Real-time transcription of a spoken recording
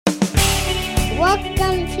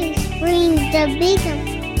Welcome to Spring the Beacon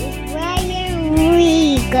with Ryan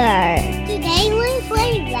Rieger. Today we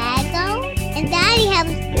play Lego, and Daddy helps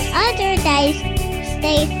other days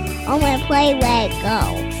stay home and play Lego.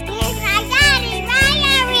 Here's my daddy,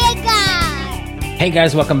 Ryan Rieger. Hey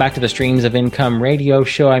guys, welcome back to the Streams of Income radio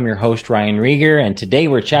show. I'm your host, Ryan Rieger, and today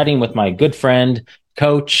we're chatting with my good friend,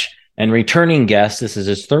 coach, and returning guest. This is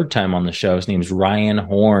his third time on the show. His name's Ryan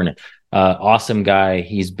Horn. Awesome guy.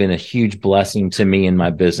 He's been a huge blessing to me in my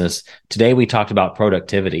business. Today we talked about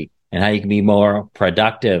productivity and how you can be more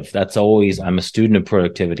productive. I'm a student of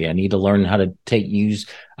productivity. I need to learn how to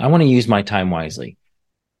I want to use my time wisely.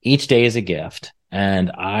 Each day is a gift,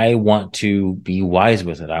 and I want to be wise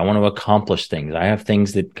with it. I want to accomplish things. I have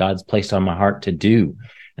things that God's placed on my heart to do,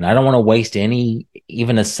 and I don't want to waste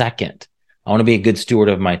even a second. I want to be a good steward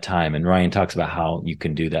of my time. And Ryan talks about how you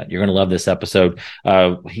can do that. You're going to love this episode.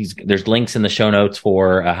 There's links in the show notes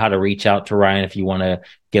for how to reach out to Ryan if you want to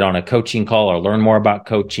get on a coaching call or learn more about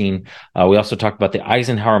coaching. We also talked about the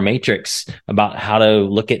Eisenhower Matrix, about how to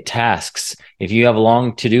look at tasks. If you have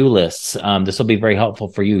long to-do lists, this will be very helpful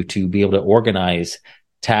for you to be able to organize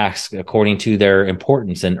tasks according to their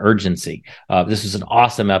importance and urgency. This is an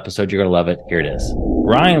awesome episode. You're going to love it. Here it is.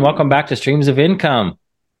 Ryan, welcome back to Streams of Income.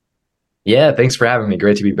 Yeah, thanks for having me.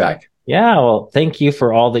 Great to be back. Yeah, well, thank you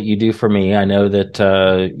for all that you do for me. I know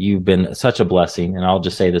that you've been such a blessing, and I'll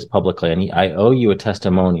just say this publicly. I owe you a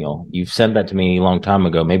testimonial. You've sent that to me a long time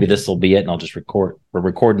ago. Maybe this will be it, and I'll just record. We're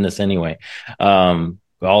recording this anyway. I'll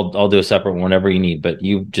do a separate one whenever you need, but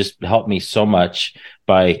you've just helped me so much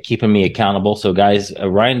by keeping me accountable. So guys,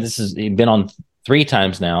 Ryan, he's been on 3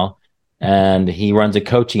 times now. And he runs a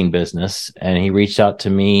coaching business, and he reached out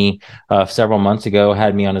to me several months ago,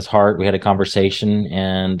 had me on his heart. We had a conversation,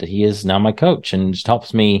 and he is now my coach and just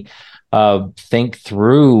helps me think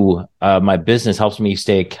through my business, helps me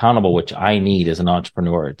stay accountable, which I need as an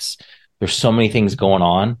entrepreneur. There's so many things going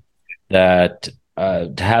on that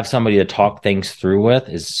to have somebody to talk things through with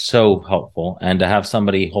is so helpful, and to have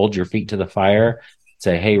somebody hold your feet to the fire.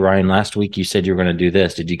 Say, hey, Ryan, last week you said you were going to do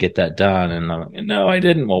this. Did you get that done? And I'm like, no, I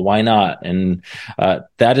didn't. Well, why not? And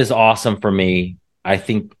that is awesome for me. I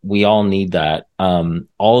think we all need that.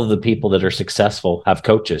 All of the people that are successful have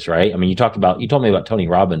coaches, right? I mean, you told me about Tony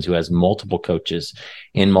Robbins, who has multiple coaches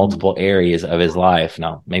in multiple areas of his life.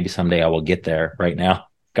 Now, maybe someday I will get there. Right now,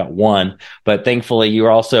 got one, but thankfully you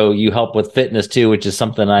help with fitness too, which is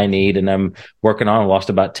something I need. And I'm working on. I lost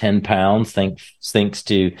about 10 pounds. Thanks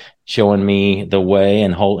to showing me the way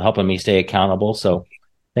and helping me stay accountable. So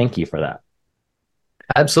thank you for that.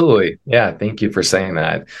 Absolutely. Yeah. Thank you for saying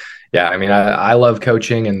that. Yeah. I mean, I love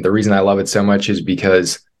coaching, and the reason I love it so much is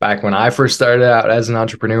because back when I first started out as an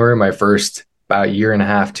entrepreneur, my first about year and a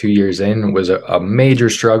half, 2 years in was a major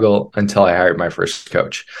struggle until I hired my first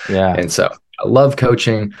coach. Yeah. And so I love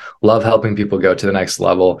coaching, love helping people go to the next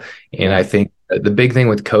level. And I think the big thing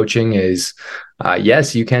with coaching is,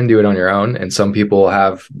 yes, you can do it on your own. And some people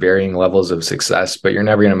have varying levels of success, but you're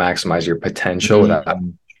never going to maximize your potential without.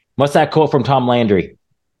 What's that quote from Tom Landry?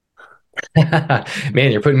 Man,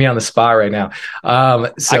 you're putting me on the spot right now.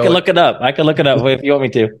 So I can look it up. If you want me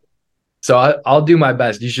to. So I'll do my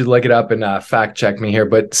best. You should look it up and fact check me here.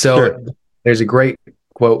 But sure. There's a great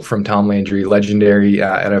quote from Tom Landry, legendary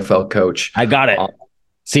NFL coach. I got it.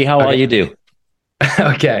 See how well you do.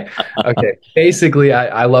 Okay. Basically,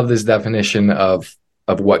 I love this definition of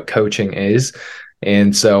what coaching is,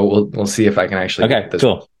 and so we'll see if I can actually. Okay, get this.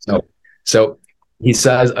 Cool. So he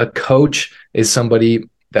says a coach is somebody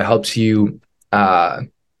that helps you.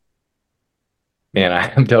 Man,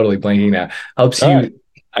 I'm totally blanking now. Helps you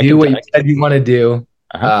do what you said you want to do.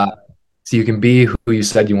 So you can be who you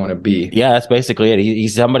said you want to be. Yeah, that's basically it.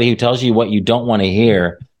 He's somebody who tells you what you don't want to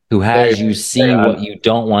hear, who has you see what you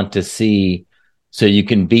don't want to see, so you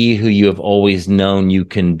can be who you have always known you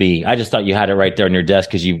can be. I just thought you had it right there on your desk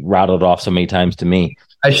because you rattled off so many times to me.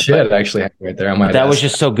 I should actually have it right there on my desk. That was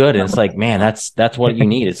just so good. And it's like, man, that's what you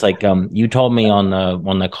need. It's like you told me on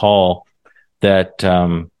the call that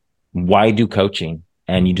why do coaching?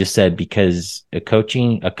 And you just said, because a coach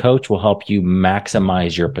will help you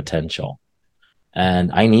maximize your potential.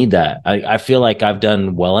 And I need that. I feel like I've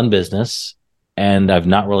done well in business, and I've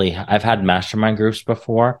had mastermind groups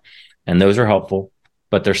before, and those are helpful.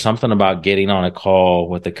 But there's something about getting on a call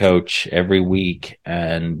with a coach every week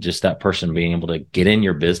and just that person being able to get in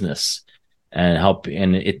your business and help.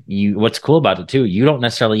 And what's cool about it too, you don't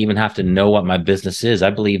necessarily even have to know what my business is. I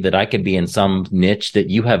believe that I could be in some niche that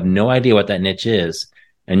you have no idea what that niche is,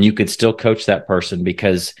 and you could still coach that person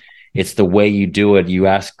because it's the way you do it. You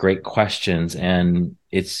ask great questions, and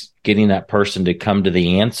it's getting that person to come to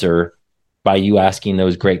the answer by you asking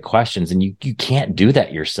those great questions. And you can't do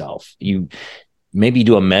that yourself. You maybe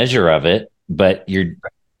do a measure of it, but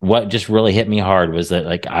what just really hit me hard was that,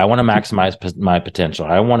 like, I want to maximize my potential.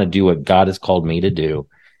 I want to do what God has called me to do.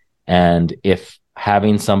 And if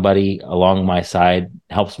having somebody along my side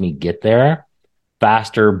helps me get there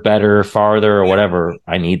faster, better, farther, or whatever,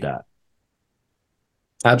 I need that.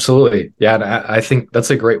 Absolutely. Yeah. And I think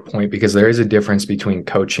that's a great point, because there is a difference between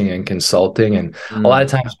coaching and consulting. And a lot of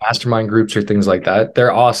times mastermind groups or things like that,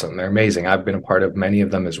 they're awesome. They're amazing. I've been a part of many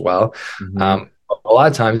of them as well. A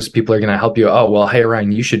lot of times people are going to help you. Oh, well, hey,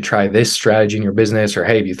 Ryan, you should try this strategy in your business, or,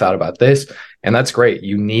 hey, have you thought about this? And that's great.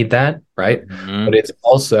 You need that, right? But it's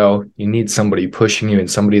also, you need somebody pushing you,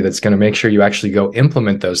 and somebody that's going to make sure you actually go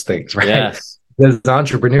implement those things, right? Yes. As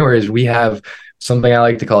entrepreneurs, we have something I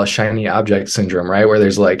like to call a shiny object syndrome, right? Where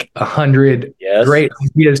there's like 100 great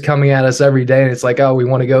ideas coming at us every day. And it's like, oh, we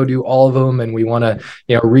want to go do all of them. And we want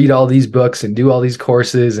to, read all these books and do all these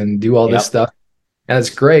courses and do all this stuff. And it's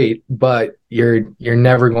great, but you're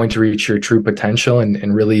never going to reach your true potential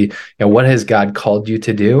and really, what has God called you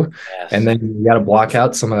to do? Yes. And then you got to block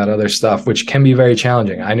out some of that other stuff, which can be very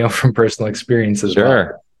challenging. I know from personal experience as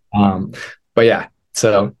well. But yeah,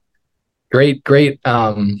 so great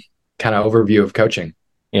kind of overview of coaching.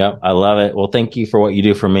 Yeah, I love it. Well, thank you for what you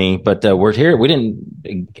do for me. But we're here. We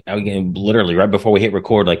didn't literally right before we hit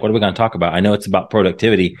record, like, what are we going to talk about? I know it's about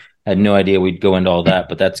productivity. I had no idea we'd go into all that,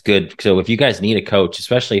 but that's good. So if you guys need a coach,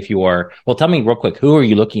 especially if you are, well, tell me real quick, who are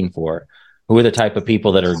you looking for? Who are the type of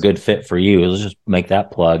people that are a good fit for you? Let's just make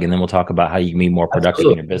that plug, and then we'll talk about how you can be more productive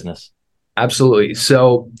in your business. Absolutely.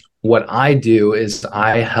 So what I do is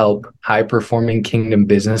I help high-performing kingdom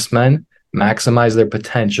businessmen maximize their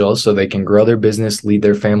potential so they can grow their business, lead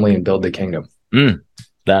their family, and build the kingdom.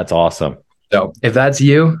 That's awesome. So if that's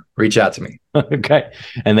you, reach out to me. Okay.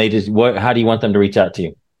 And how do you want them to reach out to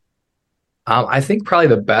you? I think probably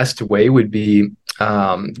the best way would be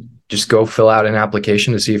just go fill out an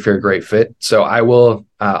application to see if you're a great fit. So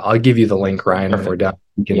I'll give you the link, Ryan, when we're done.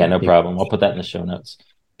 No problem. I'll put that in the show notes.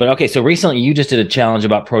 But okay, so recently you just did a challenge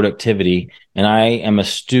about productivity, and I am a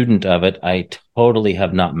student of it. I totally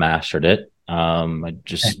have not mastered it.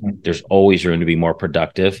 There's always room to be more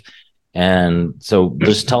productive. And so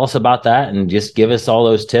just tell us about that, and just give us all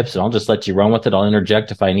those tips, and I'll just let you run with it. I'll interject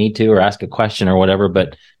if I need to, or ask a question or whatever.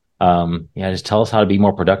 But just tell us how to be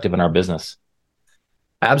more productive in our business.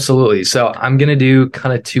 Absolutely. So I'm going to do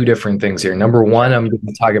kind of two different things here. Number one, I'm going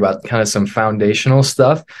to talk about kind of some foundational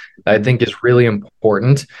stuff that I think is really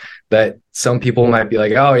important, that some people might be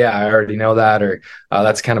like, oh yeah, I already know that, or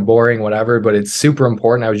that's kind of boring, whatever, but it's super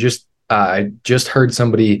important. I just heard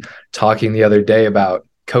somebody talking the other day about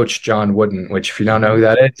Coach John Wooden, which, if you don't know who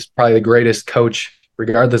that is, probably the greatest coach,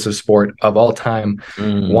 regardless of sport, of all time.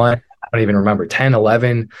 One, I don't even remember, 10,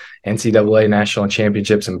 11 NCAA national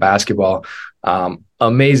championships in basketball.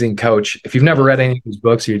 Amazing coach. If you've never read any of his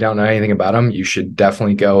books or you don't know anything about him, you should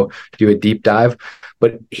definitely go do a deep dive.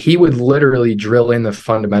 But he would literally drill in the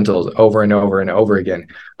fundamentals over and over and over again.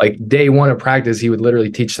 Like day one of practice, he would literally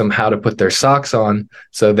teach them how to put their socks on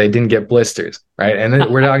so they didn't get blisters, right? And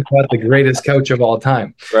then we're talking about the greatest coach of all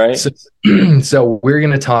time. Right. So we're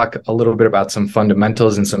going to talk a little bit about some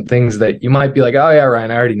fundamentals and some things that you might be like, oh yeah, Ryan,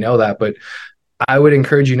 I already know that. But I would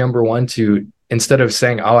encourage you, number one, to, instead of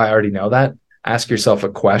saying, oh, I already know that, ask yourself a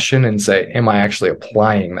question and say, am I actually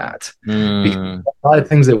applying that? Because a lot of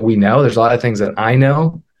things that we know, there's a lot of things that I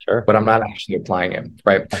know, but I'm not actually applying it.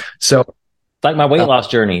 Right. So it's like my weight loss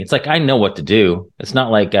journey. It's like, I know what to do. It's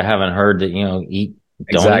not like I haven't heard that, don't eat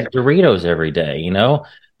Doritos every day,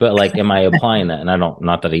 but like, am I applying that? And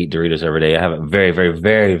not that I eat Doritos every day. I have it very, very,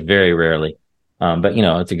 very, very rarely. But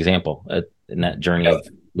it's an example in that journey of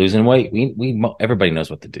losing weight. Everybody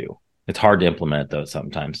knows what to do. It's hard to implement though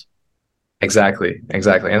sometimes. Exactly.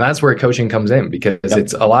 And that's where coaching comes in, because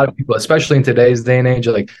it's a lot of people, especially in today's day and age,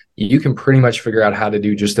 like you can pretty much figure out how to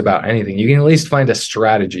do just about anything. You can at least find a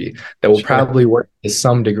strategy that will probably work to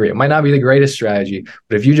some degree. It might not be the greatest strategy,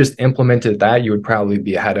 but if you just implemented that, you would probably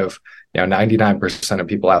be ahead of 99% of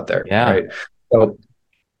people out there. Yeah.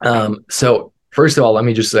 Right. So first of all, let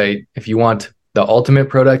me just say, if you want the ultimate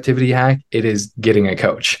productivity hack, it is getting a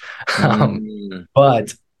coach.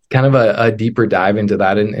 But kind of a deeper dive into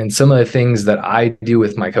that, and some of the things that I do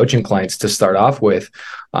with my coaching clients to start off with,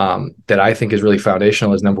 that I think is really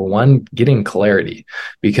foundational, is number one, getting clarity.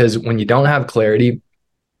 Because when you don't have clarity,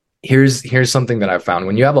 here's something that I've found.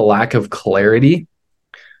 When you have a lack of clarity,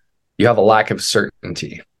 you have a lack of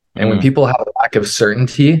certainty. And when people have a lack of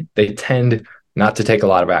certainty, they tend not to take a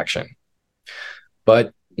lot of action.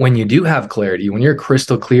 But when you do have clarity, when you're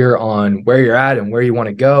crystal clear on where you're at and where you want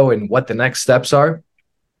to go and what the next steps are,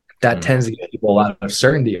 That tends to give people a lot of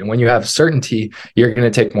certainty. And when you have certainty, you're going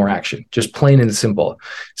to take more action, just plain and simple.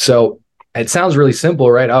 So it sounds really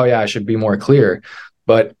simple, right? Oh, yeah, I should be more clear.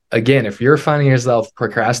 But again, if you're finding yourself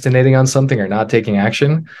procrastinating on something or not taking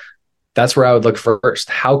action, that's where I would look first.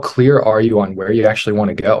 How clear are you on where you actually want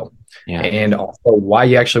to go? Yeah. And also why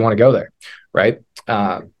you actually want to go there, right?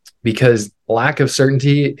 Because lack of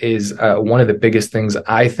certainty is one of the biggest things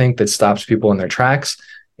I think that stops people in their tracks,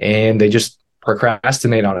 and they just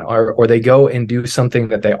procrastinate on it, or they go and do something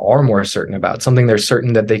that they are more certain about, something they're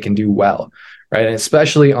certain that they can do well, right? And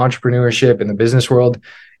especially entrepreneurship in the business world,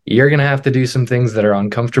 you're going to have to do some things that are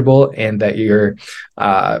uncomfortable and that you're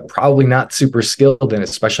probably not super skilled in,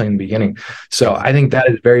 especially in the beginning. So I think that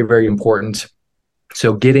is very, very important.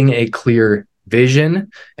 So getting a clear vision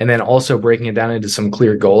and then also breaking it down into some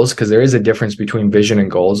clear goals, because there is a difference between vision and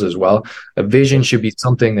goals as well. A vision should be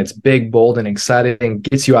something that's big, bold, and exciting,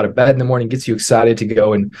 gets you out of bed in the morning, gets you excited to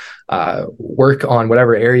go and work on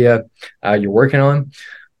whatever area you're working on.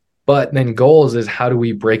 But then goals is, how do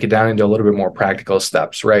we break it down into a little bit more practical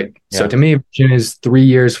steps, right? Yeah. So to me, vision is 3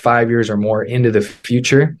 years, 5 years or more into the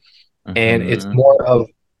future. And it's more of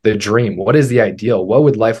the dream. What is the ideal? What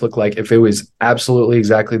would life look like if it was absolutely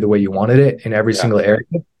exactly the way you wanted it in every single area?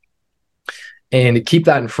 And keep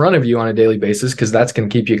that in front of you on a daily basis, because that's going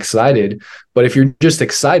to keep you excited. But if you're just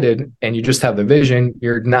excited and you just have the vision,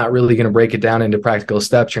 you're not really going to break it down into practical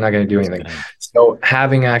steps. You're not going to do anything. So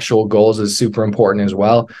having actual goals is super important as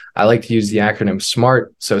well. I like to use the acronym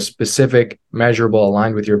SMART. So specific, measurable,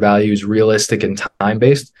 aligned with your values, realistic, and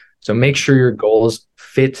time-based. So make sure your goals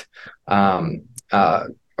fit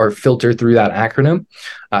or filter through that acronym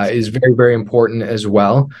is very, very important as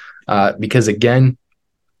well. Because again,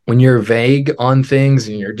 when you're vague on things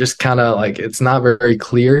and you're just kind of like, it's not very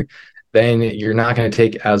clear, then you're not going to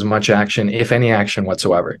take as much action, if any action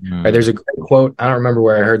whatsoever. Right? There's a great quote. I don't remember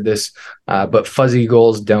where I heard this, but fuzzy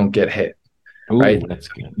goals don't get hit. Ooh, right? That's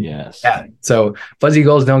good. Yes. Yeah. So fuzzy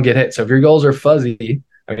goals don't get hit. So if your goals are fuzzy,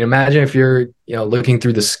 I mean, imagine if you're, looking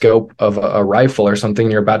through the scope of a rifle or something,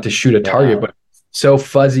 and you're about to shoot a target, but so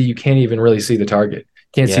fuzzy you can't even really see the target.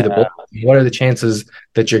 Can't see the bullet. What are the chances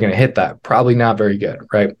that you're going to hit that? Probably not very good,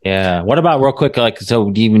 right? Yeah. What about, real quick, like,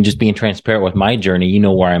 so even just being transparent with my journey, you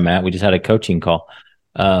know where I'm at. We just had a coaching call.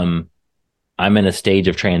 I'm in a stage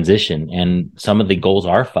of transition, and some of the goals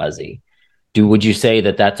are fuzzy. Would you say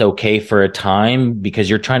that that's okay for a time, because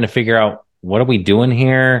you're trying to figure out, what are we doing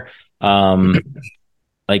here?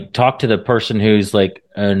 Like, talk to the person who's like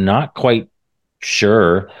not quite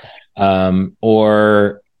sure,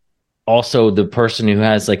 or also the person who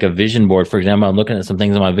has like a vision board. For example, I'm looking at some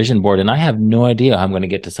things on my vision board and I have no idea how I'm going to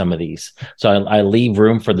get to some of these. So I leave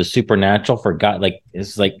room for the supernatural, for God. Like,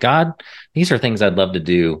 it's like, God, these are things I'd love to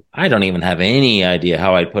do. I don't even have any idea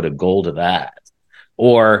how I'd put a goal to that.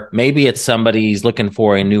 Or maybe it's somebody's looking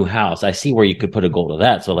for a new house. I see where you could put a goal to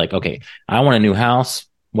that. So like, okay, I want a new house.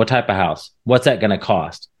 What type of house? What's that going to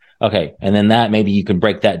cost? Okay. And then that, maybe you can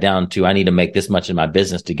break that down to, I need to make this much in my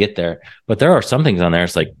business to get there. But there are some things on there,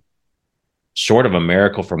 it's like, short of a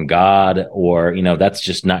miracle from God, or, that's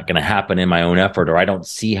just not going to happen in my own effort, or I don't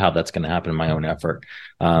see how that's going to happen in my own effort.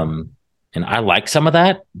 And I like some of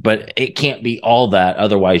that, but it can't be all that.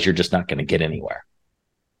 Otherwise, you're just not going to get anywhere.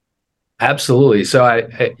 Absolutely. So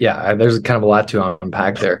there's kind of a lot to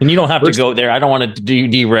unpack there. And you don't have to go there. I don't want to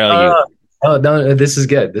derail you. Oh, no, this is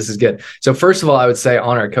good. This is good. So first of all, I would say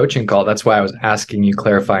on our coaching call, that's why I was asking you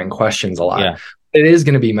clarifying questions a lot. Yeah. It is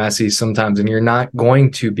going to be messy sometimes, and you're not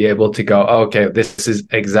going to be able to go, oh, okay, this is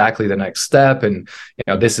exactly the next step, and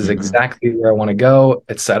this is exactly where I want to go,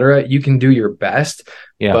 etc. You can do your best.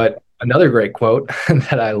 Yeah. But another great quote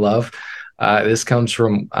that I love, this comes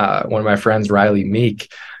from one of my friends, Riley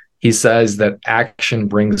Meek. He says that action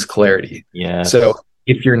brings clarity. Yeah. So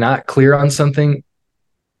if you're not clear on something,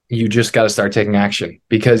 you just got to start taking action,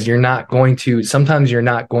 because sometimes you're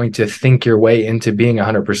not going to think your way into being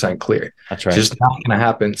 100% clear. That's right. It's just not going to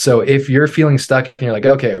happen. So if you're feeling stuck and you're like,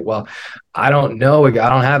 okay, well, I don't know, I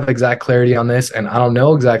don't have exact clarity on this, and I don't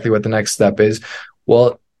know exactly what the next step is.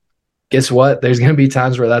 Well, guess what? There's going to be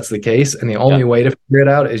times where that's the case. And the only way to figure it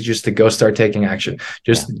out is just to go start taking action.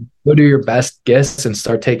 Just go do your best guess and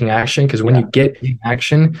start taking action. Because when you get in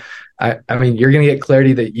action, I mean, you're going to get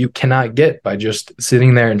clarity that you cannot get by just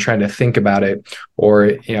sitting there and trying to think about it,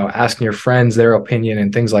 or, asking your friends their opinion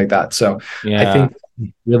and things like that. So I think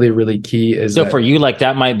really, really key is. So for you, like,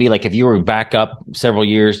 that might be like, if you were back up several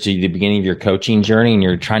years to the beginning of your coaching journey and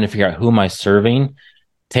you're trying to figure out, who am I serving?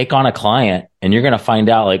 Take on a client, and you're going to find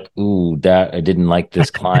out, like, ooh, that I didn't like this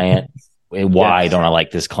client. why don't I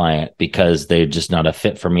like this client? Because they're just not a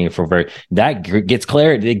fit for me. That gets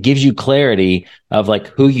clarity. It gives you clarity of like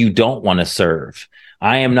who you don't want to serve.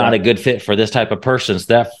 I am not a good fit for this type of person. So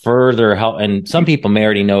that further help. And some people may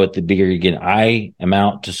already know at the bigger you get, I am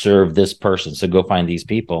out to serve this person. So go find these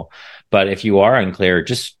people. But if you are unclear,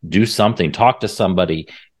 just do something, talk to somebody,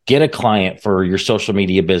 get a client for your social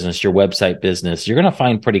media business, your website business. You're going to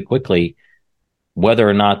find pretty quickly whether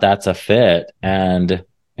or not that's a fit. And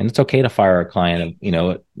it's okay to fire a client,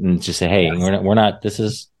 and just say, hey, we're not, this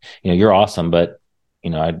is, you're awesome, but,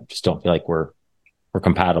 I just don't feel like we're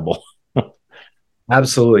compatible.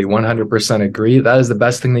 Absolutely. 100% agree. That is the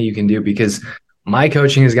best thing that you can do, because my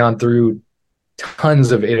coaching has gone through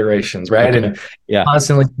tons of iterations, right? Okay. And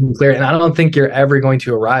constantly clear. And I don't think you're ever going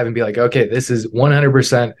to arrive and be like, okay, this is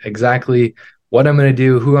 100% exactly what I'm going to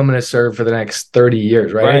do, who I'm going to serve for the next 30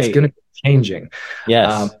 years, right? It's going to be changing.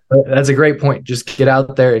 Yes. That's a great point. Just get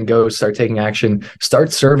out there and go start taking action,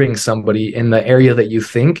 start serving somebody in the area that you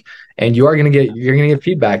think, and you're going to get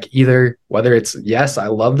feedback, either whether it's, yes, I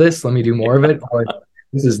love this, let me do more of it, or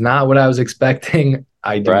this is not what I was expecting,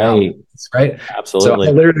 I do not. Right. Absolutely.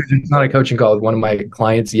 So I literally just on a coaching call with one of my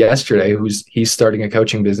clients yesterday, he's starting a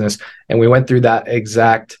coaching business. And we went through that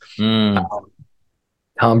exact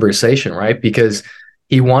conversation, right? Because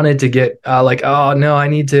he wanted to get oh no, I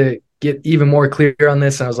need to get even more clear on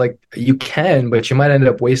this. And I was like, you can, but you might end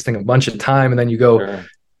up wasting a bunch of time. And then you go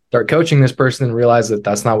start coaching this person and realize that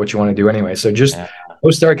that's not what you want to do anyway. So just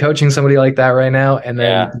go start coaching somebody like that right now, and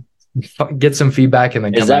then get some feedback. And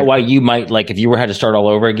then is that why you might, like, if you had to start all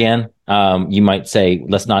over again, you might say,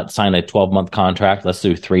 let's not sign a 12-month contract, let's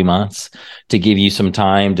do 3 months to give you some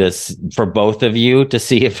time for both of you to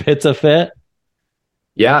see if it's a fit?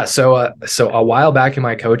 Yeah. So a while back in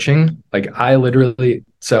my coaching, like I literally,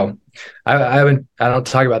 I don't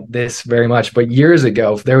talk about this very much, but years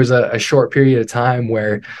ago, there was a short period of time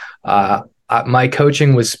where my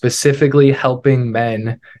coaching was specifically helping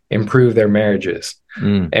men improve their marriages.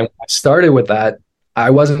 And when I started with that,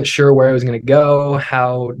 I wasn't sure where I was going to go,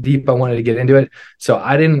 how deep I wanted to get into it. So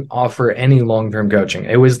I didn't offer any long-term coaching.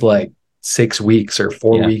 It was like 6 weeks or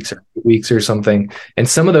 4 weeks or 8 weeks or something. And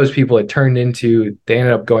some of those people, they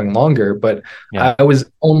ended up going longer, but I was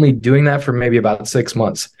only doing that for maybe about 6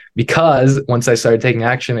 months, because once I started taking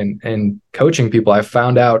action and coaching people, I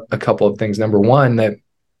found out a couple of things. Number one, that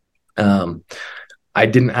I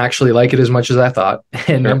didn't actually like it as much as I thought.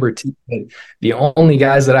 And number two, the only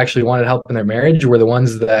guys that actually wanted help in their marriage were the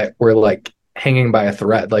ones that were like hanging by a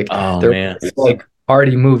thread. Like, like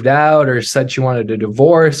already moved out or said she wanted a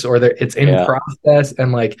divorce, or it's in process.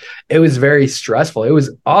 And like, it was very stressful. It was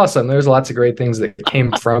awesome. There's lots of great things that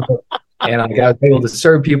came from it. And I was able to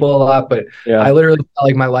serve people a lot, but I literally felt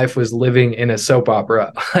like my life was living in a soap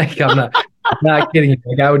opera. Like, I'm not kidding.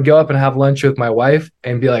 Like, I would go up and have lunch with my wife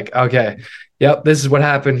and be like, okay, yep, this is what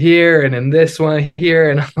happened here, and in this one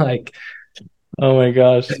here. And I'm like, oh my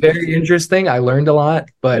gosh, it's very interesting. I learned a lot,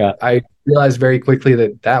 but I realized very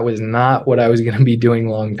quickly that was not what I was going to be doing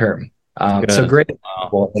long term. So great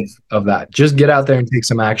example of that. Just get out there and take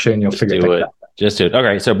some action, and you'll figure it out. Just do it.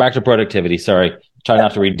 Okay, so back to productivity. Sorry, try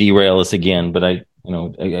not to derail us again, but I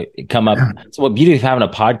come up. So what beauty of having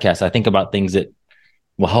a podcast, I think about things that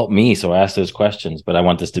will help me. So I ask those questions, but I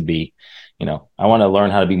want this to be, I want to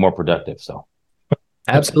learn how to be more productive. So.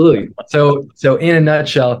 Absolutely. So in a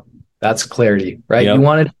nutshell, that's clarity, right? You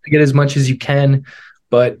want to get as much as you can,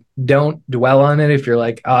 but don't dwell on it. If you're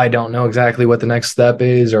like, oh, I don't know exactly what the next step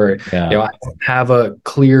is, or I don't have a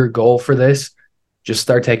clear goal for this, just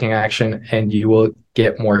start taking action and you will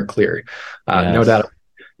get more clear. No doubt.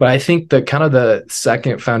 But I think the kind of the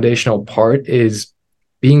second foundational part is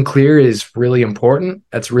being clear is really important.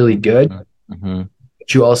 That's really good. Mm-hmm.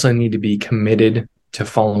 But you also need to be committed to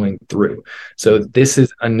following through. So this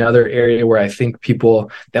is another area where I think people,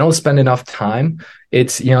 they don't spend enough time.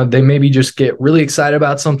 It's, they maybe just get really excited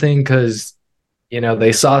about something because,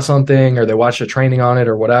 they saw something or they watched a training on it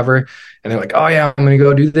or whatever. And they're like, oh yeah, I'm going to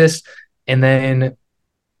go do this. And then,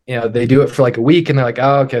 they do it for like a week and they're like,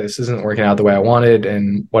 oh, okay, this isn't working out the way I wanted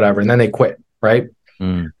and whatever. And then they quit. Right.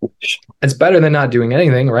 It's better than not doing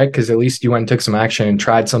anything. Right. Because at least you went and took some action and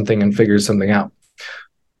tried something and figured something out.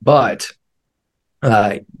 But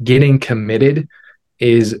getting committed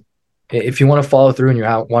is, if you want to follow through and you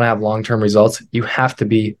want to have long-term results, you have to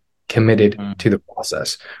be committed to the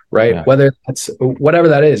process, right? Whether that's whatever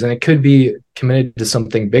that is. And it could be committed to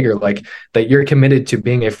something bigger, like that you're committed to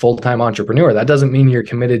being a full-time entrepreneur. That doesn't mean you're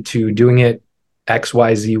committed to doing it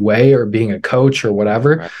XYZ way or being a coach or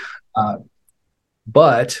whatever.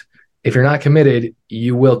 But if you're not committed,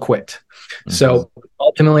 you will quit. So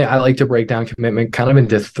ultimately, I like to break down commitment kind of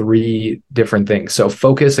into three different things. So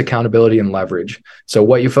focus, accountability, and leverage. So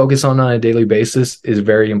what you focus on a daily basis is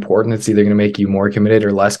very important. It's either going to make you more committed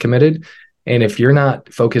or less committed. And if you're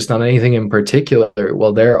not focused on anything in particular,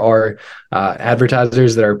 well, there are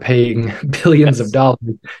advertisers that are paying billions of dollars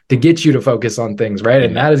to get you to focus on things, right?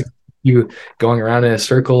 And that is you going around in a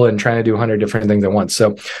circle and trying to do 100 different things at once.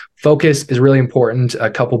 So focus is really important. A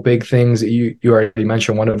couple big things that you already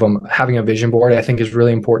mentioned, one of them, having a vision board, I think is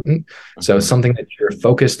really important. So something that you're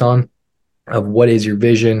focused on of what is your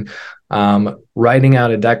vision, writing out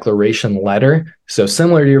a declaration letter. So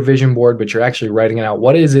similar to your vision board, but you're actually writing it out.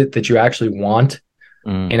 What is it that you actually want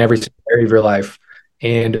in every area of your life,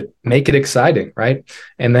 and make it exciting, right?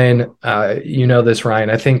 And then, this, Ryan,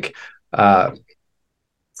 I think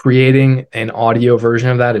creating an audio version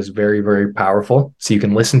of that is very, very powerful. So you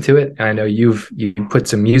can listen to it. And I know you put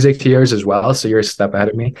some music to yours as well. So you're a step ahead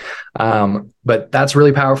of me. But that's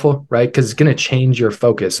really powerful, right? Because it's going to change your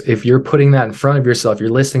focus. If you're putting that in front of yourself, you're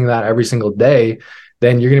listening to that every single day,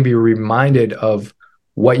 then you're going to be reminded of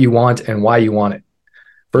what you want and why you want it.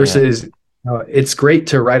 Versus it's great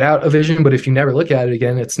to write out a vision, but if you never look at it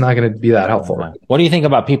again, it's not going to be that helpful. What do you think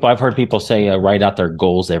about people? I've heard people say write out their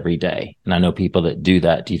goals every day. And I know people that do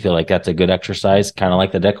that. Do you feel like that's a good exercise, kind of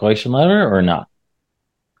like the declaration letter, or not?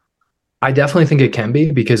 I definitely think it can be,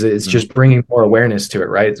 because it's just bringing more awareness to it,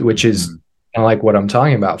 right? Which is kind of like what I'm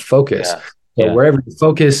talking about, focus. So wherever you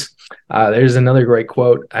focus, there's another great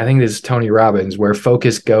quote. I think this is Tony Robbins, where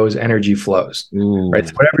focus goes, energy flows. Right?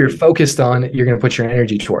 So whatever you're focused on, you're going to put your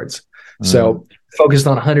energy towards. So focused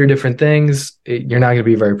on 100 different things, you're not going to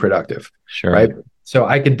be very productive. Sure. Right. So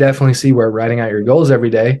I could definitely see where writing out your goals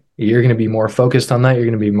every day, you're going to be more focused on that. You're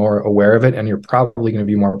going to be more aware of it, and you're probably going to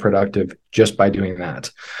be more productive just by doing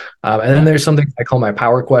that. And then there's something I call my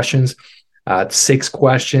power questions. 6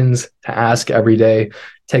 questions to ask every day.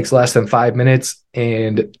 Takes less than 5 minutes.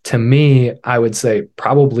 And to me, I would say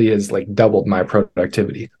probably has like doubled my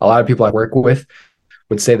productivity. A lot of people I work with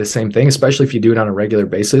would say the same thing, especially if you do it on a regular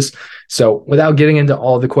basis. So without getting into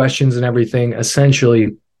all the questions and everything,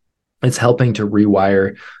 essentially it's helping to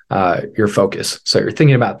rewire your focus. So you're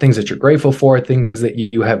thinking about things that you're grateful for, things that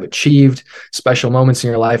you have achieved, special moments in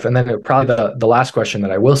your life. And then probably the last question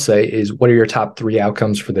that I will say is, what are your top 3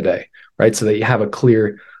 outcomes for the day, right? So that you have a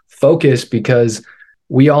clear focus, because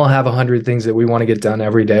we all have 100 things that we want to get done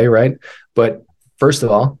every day, right? But first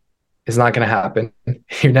of all, it's not going to happen.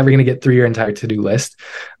 You're never going to get through your entire to-do list.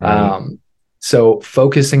 So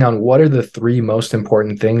focusing on what are the 3 most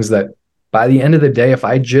important things that by the end of the day, if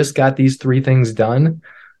I just got these 3 things done,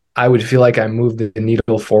 I would feel like I moved the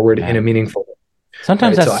needle forward in a meaningful way.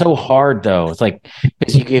 Sometimes that's so hard, though. It's like,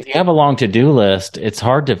 if you have a long to-do list, it's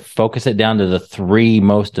hard to focus it down to the 3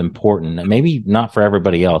 most important. Maybe not for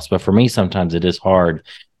everybody else, but for me, sometimes it is hard.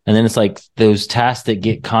 And then it's like those tasks that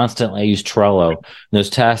get constantly, I use Trello, those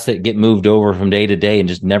tasks that get moved over from day to day and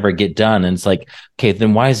just never get done. And it's like, okay,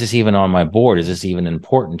 then why is this even on my board? Is this even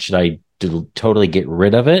important? Should I totally get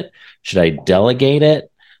rid of it? Should I delegate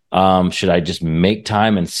it? Should I just make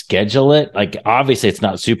time and schedule it? Like, obviously it's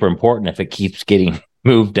not super important if it keeps getting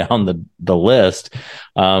moved down the list.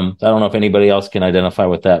 I don't know if anybody else can identify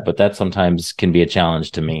with that, but that sometimes can be a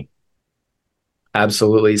challenge to me.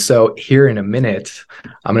 Absolutely. So here in a minute,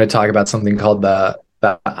 I'm going to talk about something called the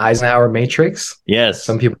Eisenhower matrix. Yes.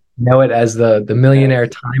 Some people know it as the millionaire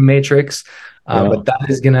time matrix, but that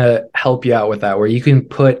is going to help you out with that, where you can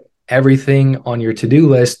put everything on your to-do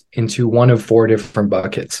list into one of 4 different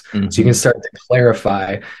buckets. So you can start to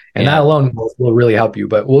clarify, and that alone will really help you,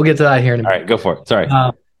 but we'll get to that here in a minute. All right, go for it. Sorry.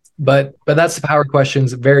 But that's the power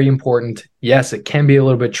questions. Very important. Yes, it can be a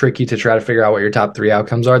little bit tricky to try to figure out what your top 3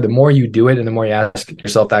 outcomes are. The more you do it and the more you ask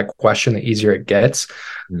yourself that question, the easier it gets.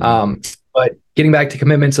 But getting back to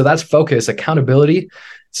commitment, so that's focus, accountability.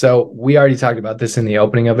 So we already talked about this in the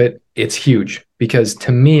opening of it. It's huge, because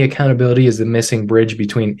to me, accountability is the missing bridge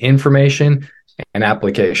between information and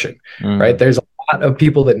application, right? There's a lot of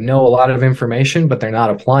people that know a lot of information, but they're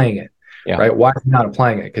not applying it, right? Why are you not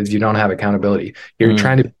applying it? Because you don't have accountability. You're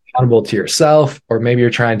trying to be accountable to yourself, or maybe you're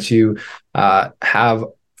trying to have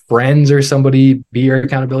friends or somebody be your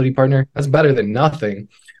accountability partner. That's better than nothing,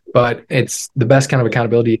 but it's the best kind of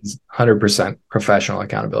accountability is 100% professional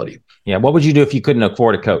accountability. Yeah. What would you do if you couldn't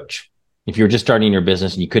afford a coach? If you were just starting your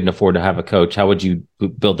business and you couldn't afford to have a coach, how would you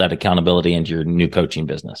build that accountability into your new coaching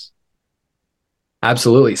business?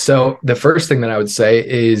 Absolutely. So the first thing that I would say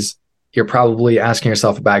is, you're probably asking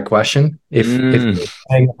yourself a bad question. If you're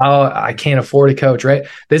saying, oh, I can't afford a coach, right?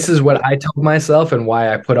 This is what I told myself and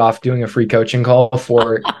why I put off doing a free coaching call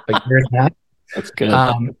for a year and a half. That's good.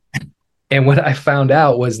 And what I found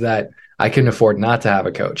out was that I couldn't afford not to have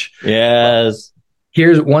a coach. Yes.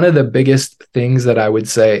 Here's one of the biggest things that I would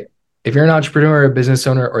say. If you're an entrepreneur, a business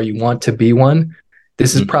owner, or you want to be one,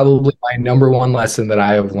 this is probably my number one lesson that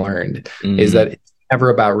I have learned is that it's never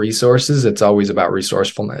about resources. It's always about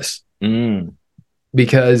resourcefulness.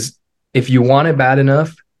 Because if you want it bad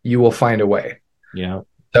enough, you will find a way. Yeah.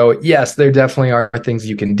 So yes, there definitely are things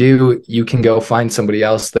you can do. You can go find somebody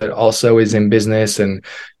else that also is in business and,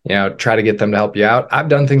 try to get them to help you out. I've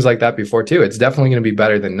done things like that before too. It's definitely going to be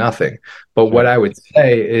better than nothing. But what I would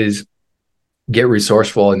say is get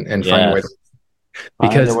resourceful and find a way to,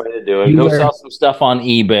 because find a way to do it. Go sell some stuff on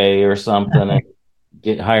eBay or something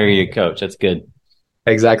and hire your coach. That's good.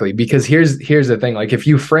 Exactly. Because here's the thing. Like if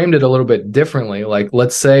you framed it a little bit differently, like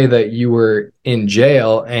let's say that you were in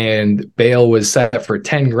jail and bail was set for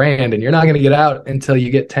 10 grand and you're not going to get out until you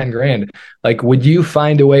get 10 grand. Like, would you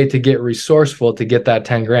find a way to get resourceful to get that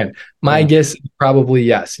 10 grand? My guess is probably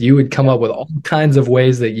yes. You would come up with all kinds of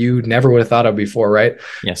ways that you never would have thought of before, right?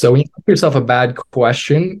 Yes. So when you ask yourself a bad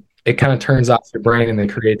question, it kind of turns off your brain and the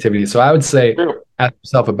creativity. So I would say ask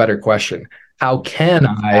yourself a better question. How can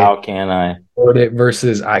I afford it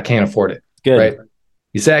versus I can't afford it? Good. Right?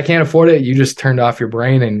 You say I can't afford it, you just turned off your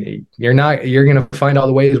brain and you're going to find all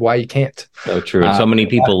the ways why you can't. So true. And so many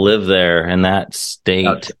people live there in that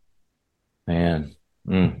state. Man.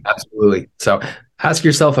 Absolutely. So ask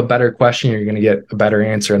yourself a better question. You're going to get a better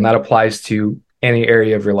answer. And that applies to any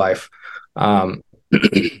area of your life.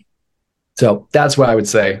 So that's what I would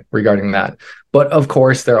say regarding that. But of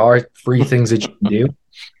course, there are free things that you can do.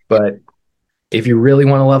 But if you really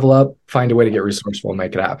want to level up, find a way to get resourceful and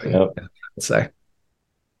make it happen. Yep. I'd say.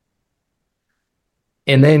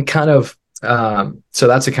 And then kind of, so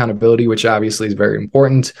that's accountability, which obviously is very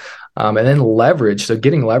important. And then leverage. So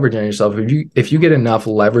getting leverage on yourself. If you get enough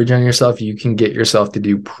leverage on yourself, you can get yourself to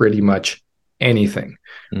do pretty much anything,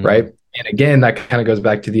 right? And again, that kind of goes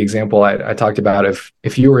back to the example I talked about.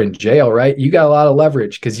 If you were in jail, right, you got a lot of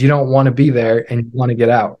leverage because you don't want to be there and you want to get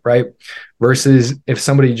out, right? Versus if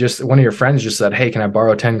one of your friends just said, hey, can I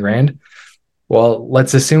borrow 10 grand? Well,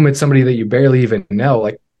 let's assume it's somebody that you barely even know.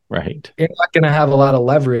 Like, right, you're not going to have a lot of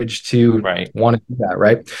leverage to want to do that,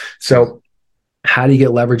 right? So how do you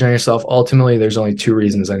get leverage on yourself? Ultimately, there's only two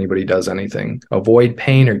reasons anybody does anything: avoid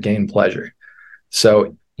pain or gain pleasure.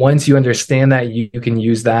 So once you understand that, you can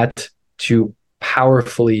use that to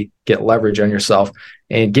powerfully get leverage on yourself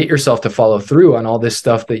and get yourself to follow through on all this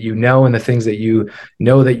stuff that you know and the things that you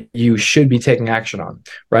know that you should be taking action on,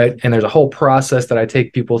 right? And there's a whole process that I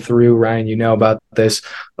take people through, Ryan, you know about this,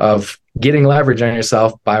 of getting leverage on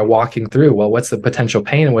yourself by walking through, well, what's the potential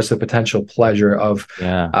pain and what's the potential pleasure of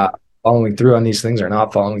following through on these things or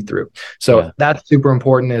not following through. So that's super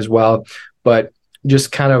important as well. But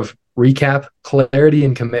just kind of recap, clarity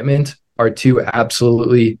and commitment are two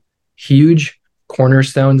absolutely huge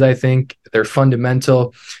cornerstones. I think they're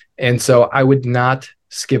fundamental. And so I would not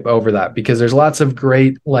skip over that because there's lots of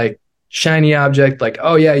great, like, shiny object, like,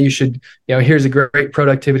 oh yeah, you should, here's a great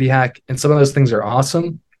productivity hack. And some of those things are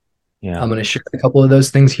awesome. Yeah. I'm going to share a couple of those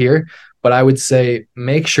things here, but I would say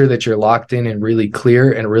make sure that you're locked in and really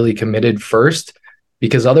clear and really committed first,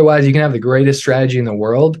 because otherwise you can have the greatest strategy in the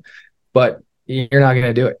world, but you're not going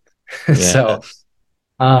to do it. So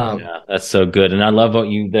that's so good. And I love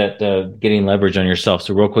getting leverage on yourself.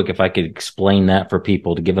 So real quick, if I could explain that for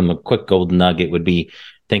people to give them a quick gold nugget would be,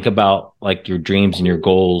 think about like your dreams and your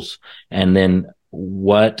goals. And then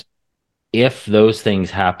what if those things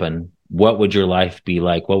happen, what would your life be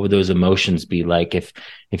like? What would those emotions be like if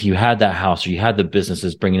you had that house or you had the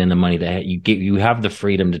businesses bringing in the money that you have the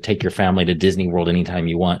freedom to take your family to Disney World anytime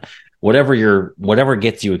you want, whatever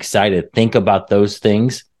gets you excited, think about those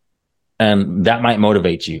things. And that might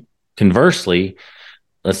motivate you. Conversely,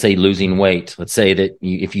 let's say losing weight. Let's say that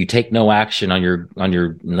if you take no action on your,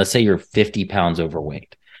 let's say you're 50 pounds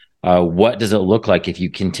overweight. What does it look like if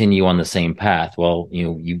you continue on the same path? Well,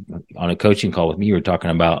 you on a coaching call with me, you were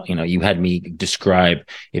talking about, you had me describe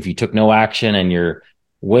if you took no action and you're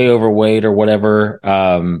way overweight or whatever,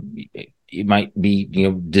 it might be,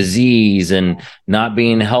 disease and not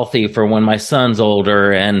being healthy for when my son's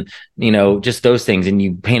older and, just those things. And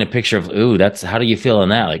you paint a picture of, ooh, how do you feel in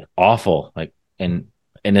that? Like awful. Like, and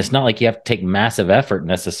it's not like you have to take massive effort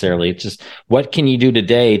necessarily. It's just, what can you do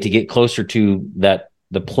today to get closer to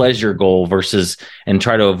the pleasure goal and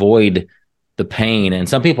try to avoid the pain? And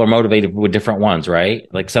some people are motivated with different ones, right?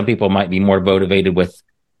 Like some people might be more motivated with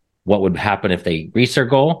what would happen if they reach their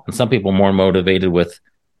goal. And some people more motivated with,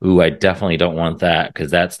 ooh, I definitely don't want that because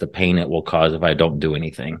that's the pain it will cause if I don't do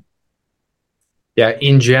anything. Yeah,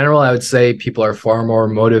 in general, I would say people are far more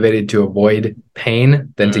motivated to avoid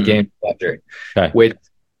pain than to gain pleasure. Okay.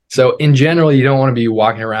 So in general, you don't want to be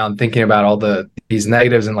walking around thinking about all these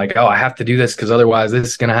negatives and like, oh, I have to do this because otherwise this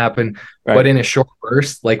is going to happen. Right. But in a short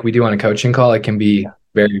burst, like we do on a coaching call, it can be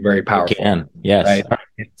very, very powerful. It can. Yes.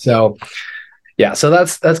 Right. So yeah, so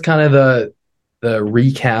that's kind of the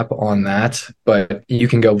recap on that. But you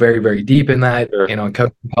can go very, very deep in that. Sure.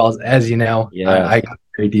 Coaching calls, as you know, Yes. I got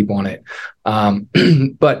very deep on it.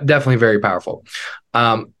 But definitely very powerful.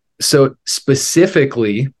 So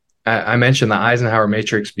specifically, I mentioned the Eisenhower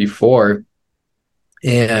matrix before,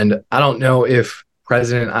 and I don't know if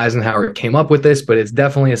President Eisenhower came up with this, but it's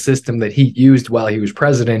definitely a system that he used while he was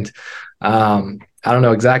president. I don't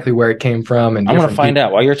know exactly where it came from. And I'm going to find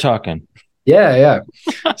out while you're talking. Yeah.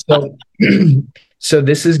 So, so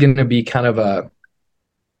this is going to be kind of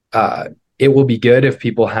it will be good if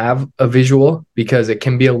people have a visual, because it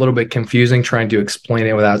can be a little bit confusing trying to explain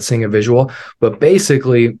it without seeing a visual. But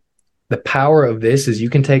basically, the power of this is you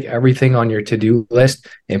can take everything on your to-do list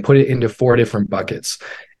and put it into 4 different buckets.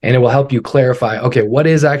 And it will help you clarify, okay, what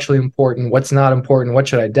is actually important? What's not important? What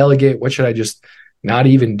should I delegate? What should I just not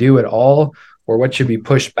even do at all? Or what should be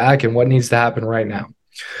pushed back, and what needs to happen right now?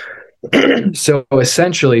 So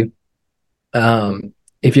essentially,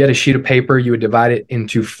 if you had a sheet of paper, you would divide it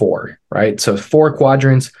into 4, right? So 4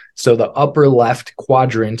 quadrants. So the upper left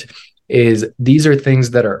quadrant is, these are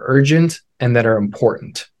things that are urgent and that are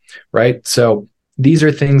important, right? So these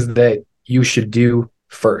are things that you should do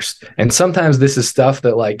first. And sometimes this is stuff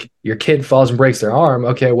that, like, your kid falls and breaks their arm.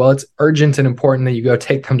 Okay, well, it's urgent and important that you go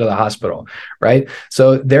take them to the hospital, right?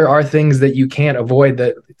 So there are things that you can't avoid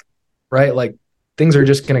that, right? Like, things are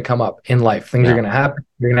just going to come up in life. Things are going to happen.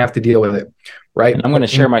 You're going to have to deal with it, right? And I'm going to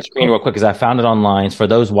share my screen real quick because I found it online. For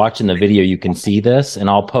those watching the video, you can see this, and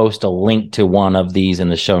I'll post a link to one of these in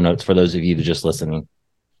the show notes for those of you that are just listening.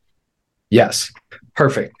 Yes.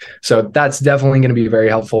 Perfect. So that's definitely going to be very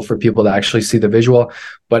helpful for people to actually see the visual.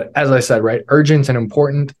 But as I said, right, urgent and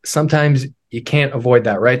important, sometimes you can't avoid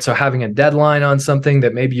that, right? So having a deadline on something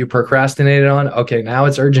that maybe you procrastinated on, okay, now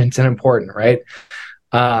it's urgent and important, right?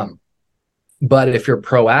 But if you're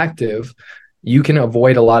proactive, you can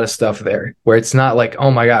avoid a lot of stuff there, where it's not like,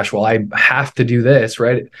 oh my gosh, well, I have to do this,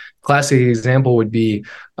 right? Classic example would be,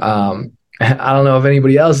 I don't know if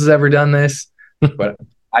anybody else has ever done this, but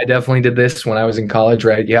I definitely did this when I was in college,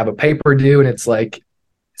 right? You have a paper due and it's like,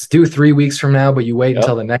 it's due 3 weeks from now, but you wait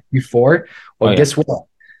until the night before. Well, guess what?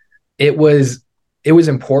 It was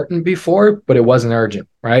important before, but it wasn't urgent,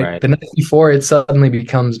 right? The night before, it suddenly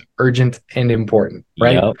becomes urgent and important,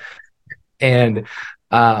 right? And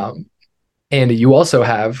you also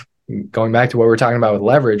have, going back to what we're talking about with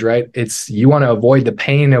leverage, right? It's, you want to avoid the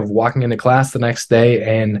pain of walking into class the next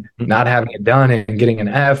day and not having it done and getting an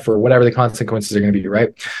F or whatever the consequences are going to be, right?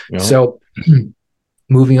 So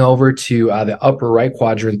moving over to the upper right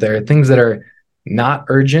quadrant there, things that are not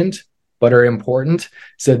urgent but are important.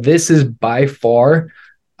 So this is by far,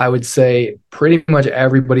 I would say, pretty much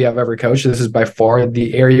everybody I've ever coached, this is by far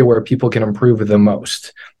the area where people can improve the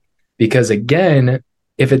most. Because again,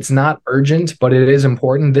 if it's not urgent, but it is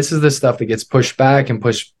important, this is the stuff that gets pushed back and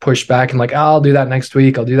pushed back and like, oh, I'll do that next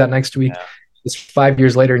week. I'll do that next week. It's 5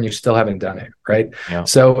 years later and you still haven't done it, right?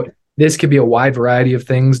 So this could be a wide variety of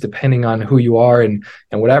things depending on who you are and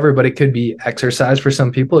whatever, but it could be exercise for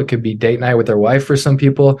some people. It could be date night with their wife for some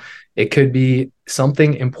people. It could be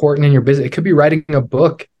something important in your business. It could be writing a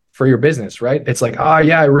book for your business, right? It's like, oh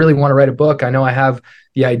yeah, I really want to write a book. I know I have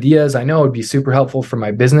the ideas. I know it would be super helpful for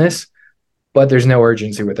my business, but there's no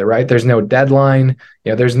urgency with it, right? There's no deadline.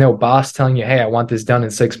 There's no boss telling you, hey, I want this done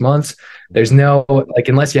in 6 months. There's no, like,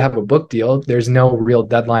 unless you have a book deal, there's no real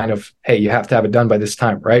deadline of, hey, you have to have it done by this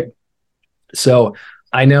time, right? So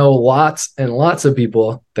I know lots and lots of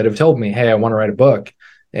people that have told me, hey, I want to write a book,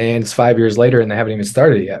 and it's 5 years later and they haven't even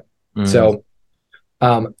started it yet. So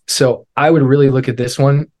I would really look at this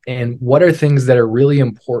one and what are things that are really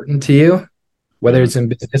important to you, whether it's in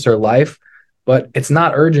business or life, but it's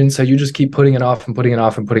not urgent. So you just keep putting it off and putting it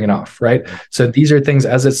off and putting it off, right? So these are things,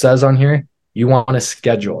 as it says on here, you want to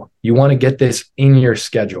schedule. You want to get this in your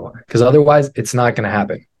schedule, because otherwise it's not going to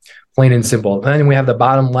happen. Plain and simple. And then we have the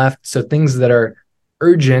bottom left. So things that are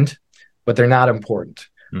urgent, but they're not important,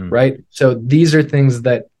 right? So these are things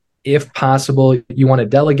that, if possible, you want to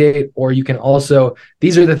delegate, or you can also,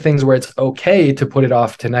 these are the things where it's okay to put it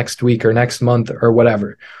off to next week or next month or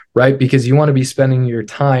whatever, right? Because you want to be spending your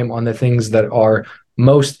time on the things that are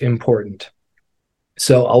most important.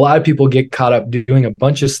 So a lot of people get caught up doing a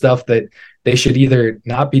bunch of stuff that they should either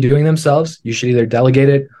not be doing themselves. You should either delegate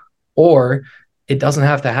it, or it doesn't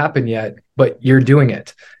have to happen yet, but you're doing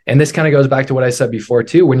it. And this kind of goes back to what I said before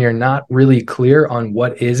too. When you're not really clear on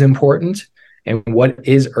what is important and what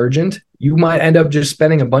is urgent, you might end up just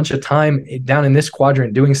spending a bunch of time down in this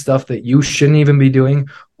quadrant doing stuff that you shouldn't even be doing,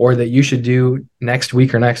 or that you should do next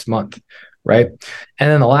week or next month, right? And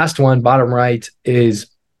then the last one, bottom right, is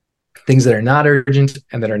things that are not urgent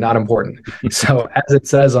and that are not important. So as it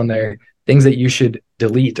says on there, things that you should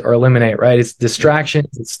delete or eliminate, right? It's distractions,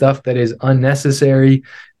 it's stuff that is unnecessary.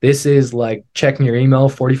 This is like checking your email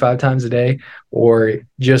 45 times a day, or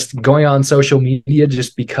just going on social media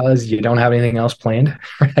just because you don't have anything else planned,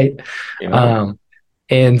 right? Yeah.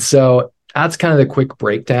 And so that's kind of the quick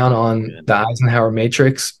breakdown on the Eisenhower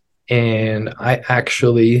matrix. And I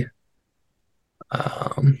actually,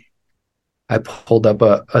 I pulled up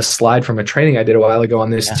a slide from a training I did a while ago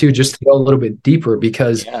on this too, just to go a little bit deeper,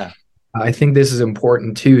 because I think this is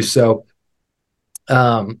important too. So,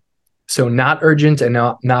 so not urgent and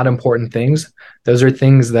not important things. Those are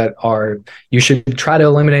things that you should try to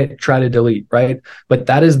eliminate, try to delete, right? But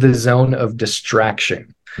that is the zone of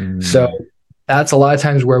distraction. So that's a lot of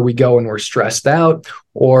times where we go when we're stressed out,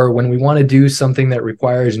 or when we want to do something that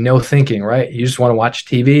requires no thinking, right? You just want to watch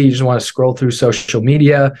TV, you just want to scroll through social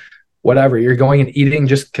media, whatever. You're going and eating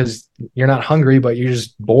just because you're not hungry, but you're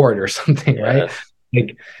just bored or something, right?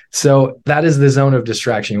 So that is the zone of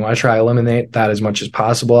distraction. You want to try to eliminate that as much as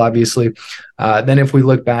possible, obviously. Then if we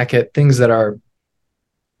look back at things that are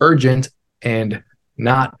urgent and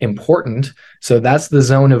not important, so that's the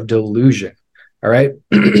zone of delusion. All right.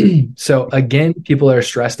 So again, people that are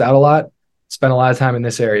stressed out a lot spend a lot of time in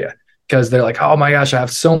this area, because they're like, oh my gosh, I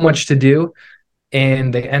have so much to do.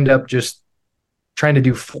 And they end up just trying to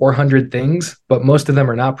do 400 things, but most of them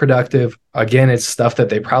are not productive. Again, it's stuff that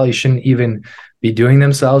they probably shouldn't even be doing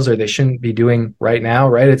themselves, or they shouldn't be doing right now,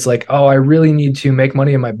 right? It's like, oh, I really need to make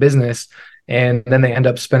money in my business. And then they end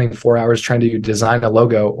up spending 4 hours trying to design a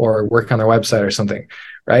logo or work on their website or something,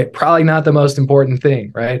 right? Probably not the most important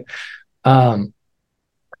thing, right?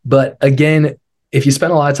 But again, if you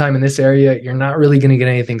spend a lot of time in this area, you're not really going to get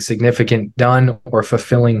anything significant done or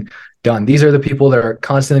fulfilling done. These are the people that are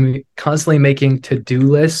constantly making to-do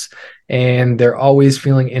lists, and they're always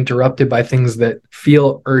feeling interrupted by things that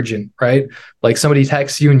feel urgent, right? Like somebody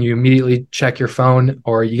texts you and you immediately check your phone,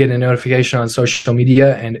 or you get a notification on social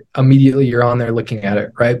media and immediately you're on there looking at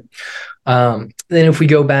it, right? Then if we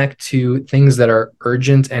go back to things that are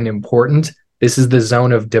urgent and important, this is the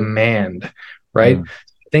zone of demand, right?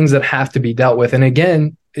 Things that have to be dealt with. And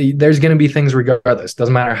again, there's going to be things regardless.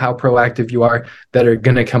 Doesn't matter how proactive you are, that are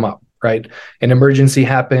going to come up, right? An emergency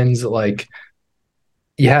happens, like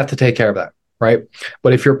you have to take care of that, right?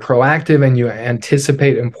 But if you're proactive and you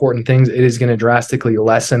anticipate important things, it is going to drastically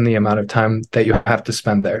lessen the amount of time that you have to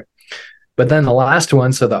spend there. But then the last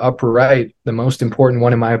one, so the upper right, the most important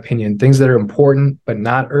one in my opinion, things that are important but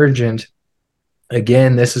not urgent.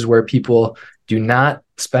 Again, this is where people do not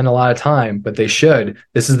spend a lot of time, but they should.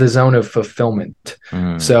 This is the zone of fulfillment.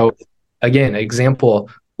 So again, example,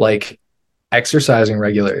 like exercising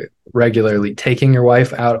regularly, taking your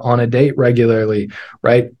wife out on a date regularly,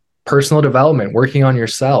 right? Personal development, working on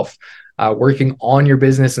yourself, working on your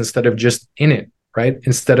business instead of just in it, right?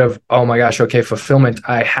 Instead of, oh my gosh, okay, fulfillment,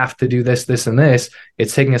 I have to do this, this, and this.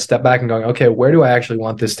 It's taking a step back and going, okay, where do I actually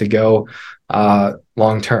want this to go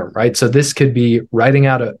long-term, right? So this could be writing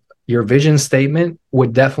out your vision statement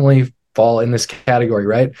would definitely fall in this category,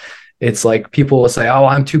 right? It's like people will say, oh,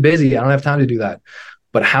 I'm too busy, I don't have time to do that.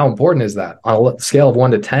 But how important is that? On a scale of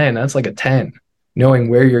 1 to 10, that's like a 10, knowing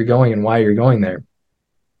where you're going and why you're going there.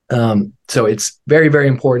 So it's very, very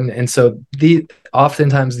important. And so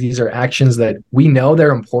oftentimes these are actions that we know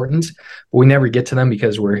they're important, but we never get to them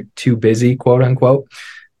because we're too busy, quote unquote.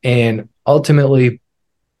 And ultimately,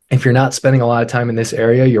 if you're not spending a lot of time in this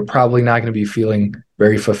area, you're probably not going to be feeling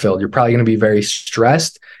very fulfilled. You're probably going to be very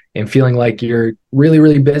stressed and feeling like you're really,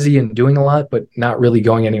 really busy and doing a lot, but not really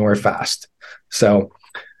going anywhere fast. So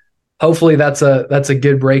hopefully that's a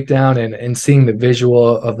good breakdown, and seeing the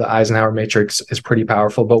visual of the Eisenhower matrix is pretty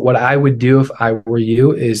powerful. But what I would do if I were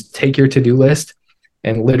you is take your to-do list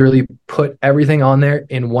and literally put everything on there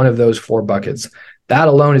in one of those 4 buckets. That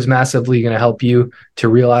alone is massively going to help you to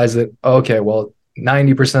realize that, okay, well,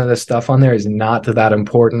 90% of the stuff on there is not that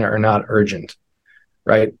important or not urgent,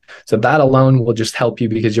 right? So that alone will just help you,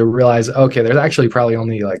 because you'll realize, okay, there's actually probably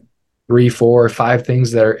only like 3, 4, or 5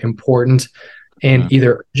 things that are important and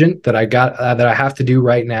either urgent that I have to do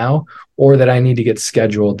right now, or that I need to get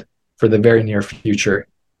scheduled for the very near future.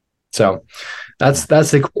 So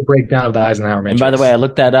That's the quick breakdown of the Eisenhower matrix. And by the way, I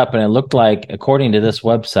looked that up, and it looked like, according to this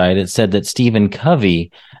website, it said that Stephen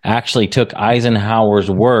Covey actually took Eisenhower's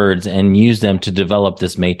words and used them to develop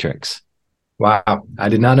this matrix. Wow, I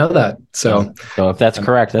did not know that. So if that's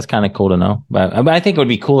correct, that's kind of cool to know. But I think it would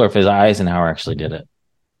be cooler if Eisenhower actually did it.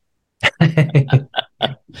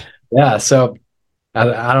 Yeah. So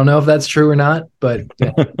I don't know if that's true or not, but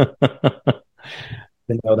yeah, I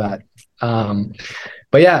know that.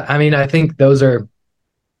 But yeah, I mean, I think those are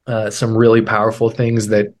some really powerful things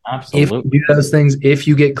that Absolutely. If you do those things, if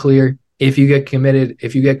you get clear, if you get committed,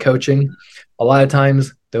 if you get coaching, a lot of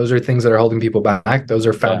times those are things that are holding people back. Those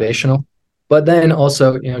are foundational. Yeah. But then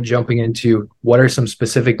also, jumping into what are some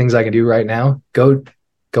specific things I can do right now? Go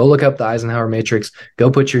look up the Eisenhower matrix.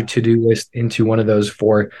 Go put your to-do list into one of those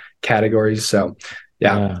 4 categories. So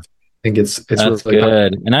yeah. I think it's That's really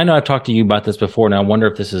good. And I know I've talked to you about this before, and I wonder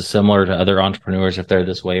if this is similar to other entrepreneurs, if they're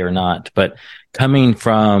this way or not. But coming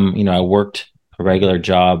from, I worked a regular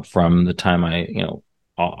job from the time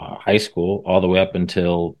high school all the way up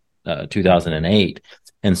until 2008.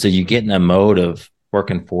 And so you get in a mode of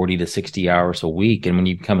working 40 to 60 hours a week. And when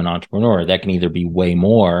you become an entrepreneur, that can either be way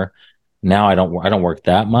more. Now I don't work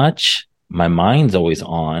that much. My mind's always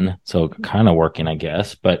on. So kind of working, I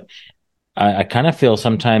guess. But I kind of feel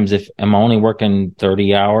sometimes if I'm only working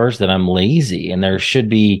 30 hours that I'm lazy, and I should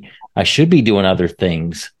be doing other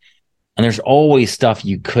things. And there's always stuff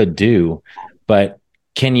you could do, but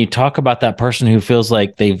can you talk about that person who feels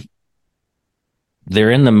like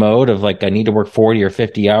they're in the mode of like, I need to work 40 or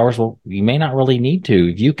 50 hours? Well, you may not really need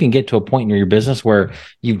to. If you can get to a point in your business where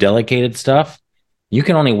you've delegated stuff, you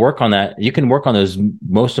can only work on that. You can work on those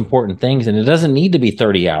most important things, and it doesn't need to be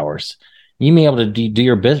 30 hours. You may be able to do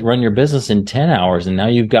your business, run your business in 10 hours, and now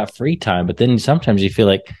you've got free time. But then sometimes you feel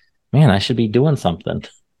like, man, I should be doing something,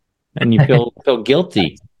 and you feel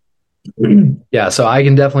guilty. Yeah, so I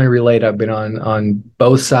can definitely relate. I've been on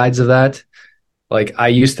both sides of that. Like, I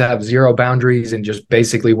used to have 0 boundaries and just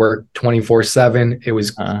basically work 24/7. It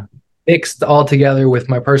was mixed all together with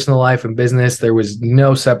my personal life and business. There was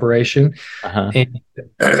no separation. And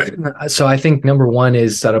so I think number 1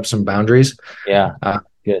 is set up some boundaries. Yeah,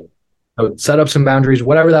 good. So set up some boundaries,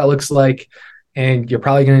 whatever that looks like, and you're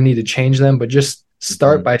probably going to need to change them, but just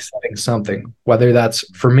start by setting something, whether that's,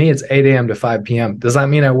 for me, it's 8 a.m. to 5 p.m. Does that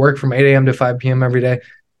mean I work from 8 a.m. to 5 p.m. every day?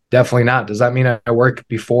 Definitely not. Does that mean I work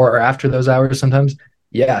before or after those hours sometimes?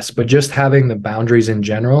 Yes, but just having the boundaries in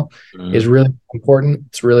general is really important.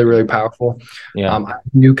 It's really, really powerful. Yeah. I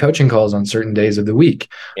do coaching calls on certain days of the week.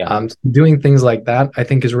 Yeah. Doing things like that, I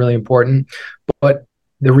think, is really important. But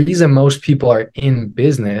the reason most people are in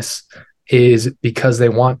business is because they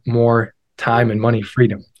want more time and money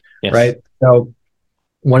freedom, right? So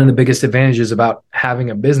one of the biggest advantages about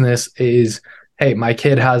having a business is, hey, my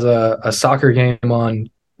kid has a soccer game on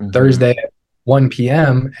Thursday at 1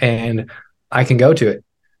 p.m. and I can go to it,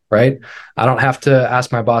 right? I don't have to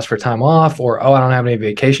ask my boss for time off, or, I don't have any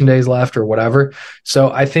vacation days left or whatever.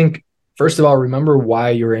 So I think, first of all, remember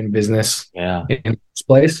why you're in business in this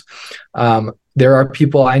place. There are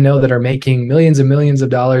people I know that are making millions and millions of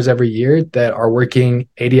dollars every year that are working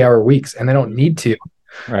 80-hour weeks, and they don't need to.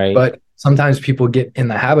 Right. But sometimes people get in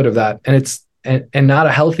the habit of that, and it's and not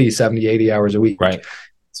a healthy 70, 80 hours a week. Right.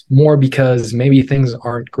 It's more because maybe things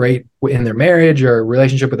aren't great in their marriage or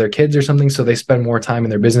relationship with their kids or something, so they spend more time in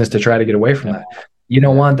their business to try to get away from that. You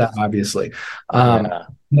don't want that, obviously.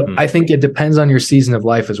 I think it depends on your season of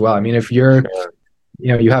life as well. I mean, if you're,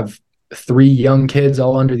 you have 3 young kids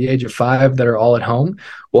all under the age of 5 that are all at home,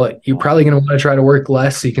 well, you're probably going to want to try to work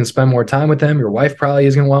less so you can spend more time with them. Your wife probably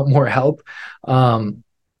is going to want more help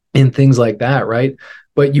in things like that, right?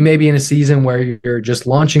 But you may be in a season where you're just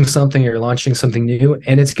launching something, you're launching something new,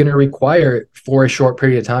 and it's going to require, for a short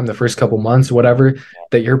period of time, the first couple months, whatever,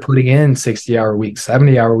 that you're putting in 60-hour weeks,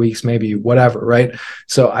 70-hour weeks, maybe, whatever, right?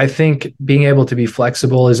 So I think being able to be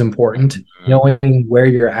flexible is important. Knowing where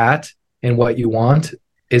you're at and what you want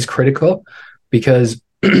is critical, because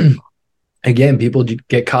again, people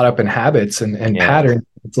get caught up in habits and patterns.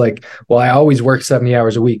 It's like, well, I always work 70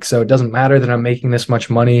 hours a week, so it doesn't matter that I'm making this much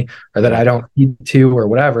money or that I don't need to or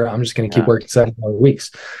whatever. I'm just going to keep working 70-hour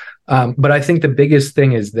weeks. But I think the biggest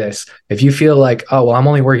thing is this. If you feel like, oh, well, I'm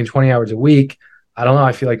only working 20 hours a week, I don't know,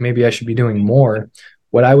 I feel like maybe I should be doing more.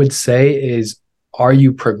 What I would say is, are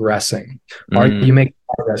you progressing? Are you making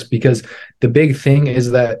progress? Because the big thing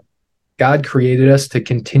is that God created us to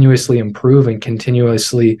continuously improve and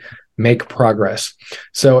continuously make progress.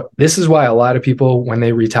 So this is why a lot of people, when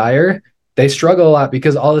they retire, they struggle a lot,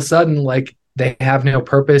 because all of a sudden, like, they have no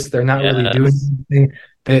purpose. They're not really doing anything.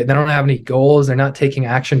 They don't have any goals. They're not taking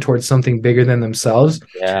action towards something bigger than themselves.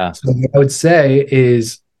 Yeah. So what I would say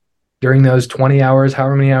is during those 20 hours,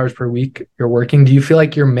 however many hours per week you're working, do you feel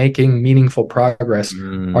like you're making meaningful progress?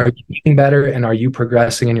 Are you getting better, and are you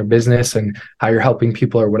progressing in your business and how you're helping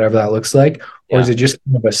people or whatever that looks like? Or is it just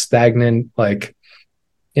kind of a stagnant, like,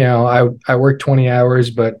 I work 20 hours,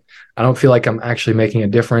 but I don't feel like I'm actually making a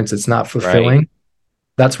difference. It's not fulfilling. Right.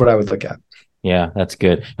 That's what I would look at. Yeah, that's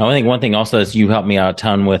good. I think one thing also that you helped me out a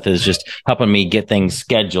ton with is just helping me get things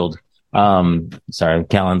scheduled. Sorry,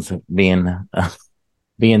 Callan's being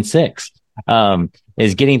 6,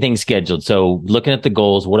 is getting things scheduled. So looking at the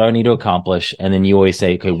goals, what do I need to accomplish? And then you always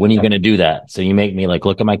say, okay, when are you going to do that? So you make me like,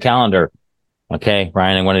 look at my calendar. Okay,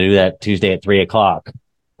 Ryan, I want to do that Tuesday at 3:00.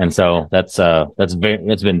 And so that's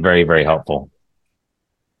been very, very helpful.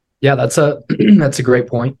 Yeah, that's a great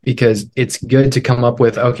point, because it's good to come up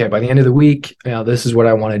with, okay, by the end of the week, this is what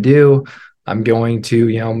I want to do. I'm going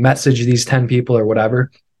to, message these 10 people or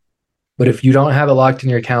whatever. But if you don't have it locked in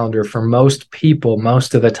your calendar, for most people,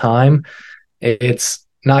 most of the time, it's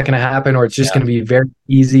not going to happen, or it's just going to be very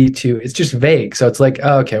easy it's just vague. So it's like,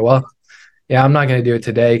 oh, okay, well, yeah, I'm not going to do it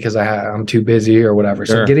today because I'm too busy or whatever.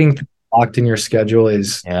 Sure. So getting locked in your schedule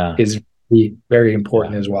is very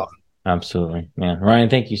important as well. Absolutely. Yeah. Ryan,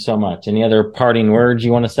 thank you so much. Any other parting words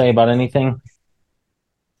you want to say about anything?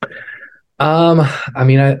 I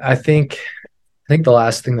mean, I think the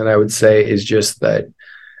last thing that I would say is just that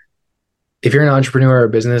if you're an entrepreneur or a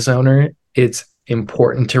business owner, it's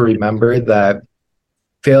important to remember that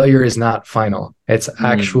failure is not final. It's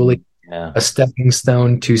actually a stepping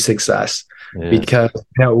stone to success. Because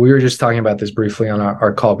we were just talking about this briefly on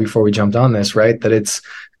our call before we jumped on this, right? That it's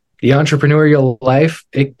the entrepreneurial life.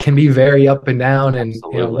 It can be very up and down, and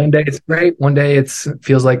one day it's great, one day it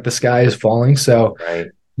feels like the sky is falling. So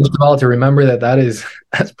just of all, to remember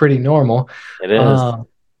that's pretty normal. It is,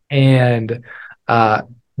 and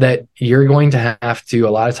that you're going to have to a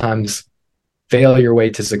lot of times fail your way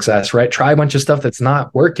to success, right? Try a bunch of stuff that's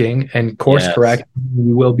not working and course correct,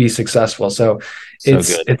 you will be successful. So it's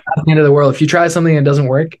not the end of the world. If you try something and it doesn't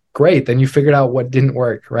work, great. Then you figured out what didn't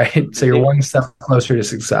work, right? So you're one step closer to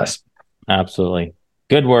success. Absolutely.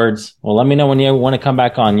 Good words. Well, let me know when you want to come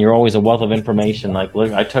back on. You're always a wealth of information. Like,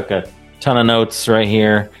 look, I took a ton of notes right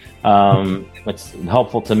here. It's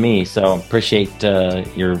helpful to me. So appreciate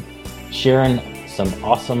your sharing some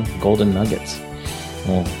awesome golden nuggets.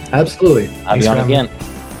 Well, absolutely. I'll be on again.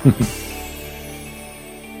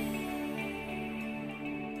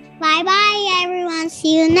 Bye-bye, everyone.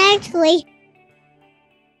 See you next week.